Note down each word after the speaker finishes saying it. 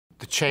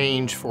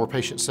change for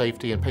patient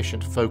safety and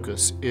patient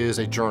focus is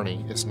a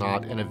journey, it's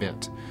not an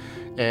event.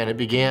 And it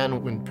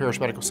began when Parrish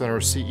Medical Center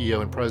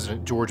CEO and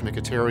President George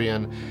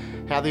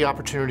McAterian had the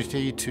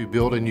opportunity to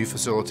build a new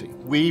facility.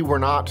 We were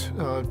not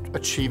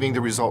achieving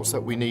the results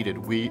that we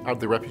needed.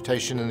 The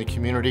reputation in the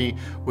community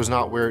was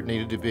not where it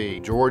needed to be.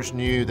 George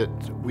knew that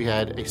we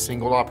had a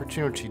single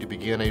opportunity to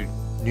begin a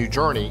new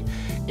journey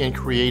in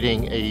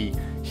creating a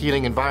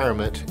healing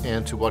environment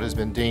and to what has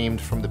been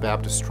deemed from the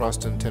Baptist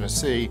Trust in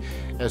Tennessee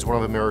as one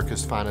of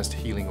America's finest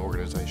healing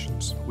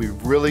organizations.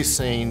 We've really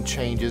seen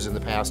changes in the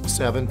past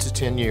 7 to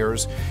 10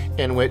 years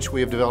in which we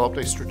have developed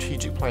a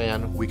strategic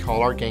plan we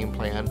call our game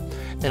plan,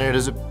 and it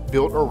is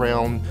built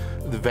around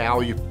the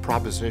value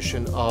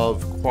proposition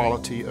of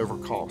quality over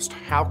cost.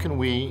 How can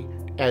we,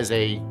 as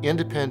an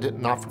independent,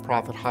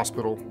 not-for-profit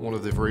hospital, one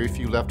of the very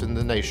few left in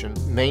the nation,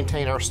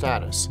 maintain our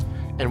status?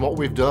 And what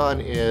we've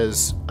done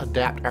is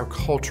adapt our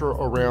culture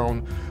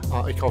around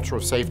a culture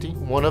of safety.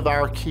 One of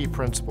our key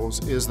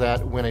principles is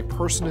that when a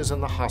person is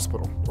in the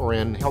hospital or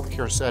in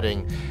healthcare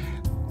setting,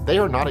 they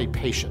are not a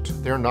patient.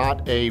 They're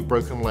not a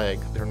broken leg.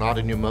 They're not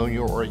a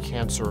pneumonia or a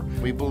cancer.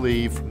 We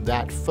believe from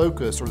that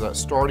focus or that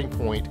starting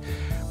point,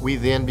 we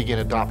then begin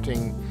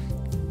adopting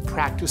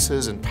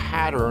practices and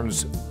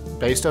patterns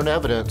based on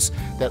evidence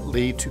that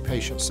lead to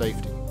patient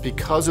safety.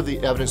 Because of the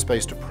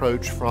evidence-based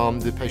approach from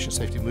the Patient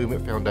Safety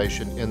Movement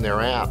Foundation in their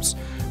apps,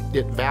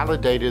 it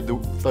validated the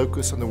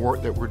focus and the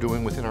work that we're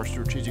doing within our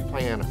strategic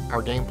plan,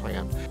 our game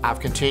plan. I've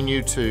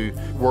continued to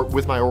work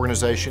with my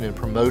organization in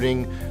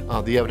promoting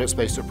the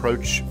evidence-based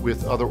approach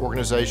with other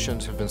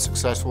organizations, have been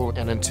successful,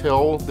 and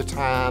until the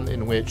time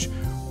in which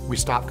we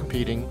stop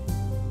competing,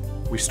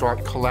 we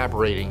start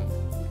collaborating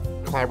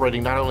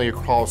not only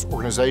across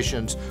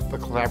organizations, but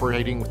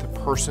collaborating with the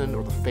person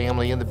or the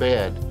family in the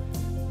bed.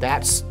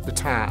 That's the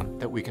time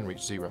that we can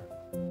reach zero.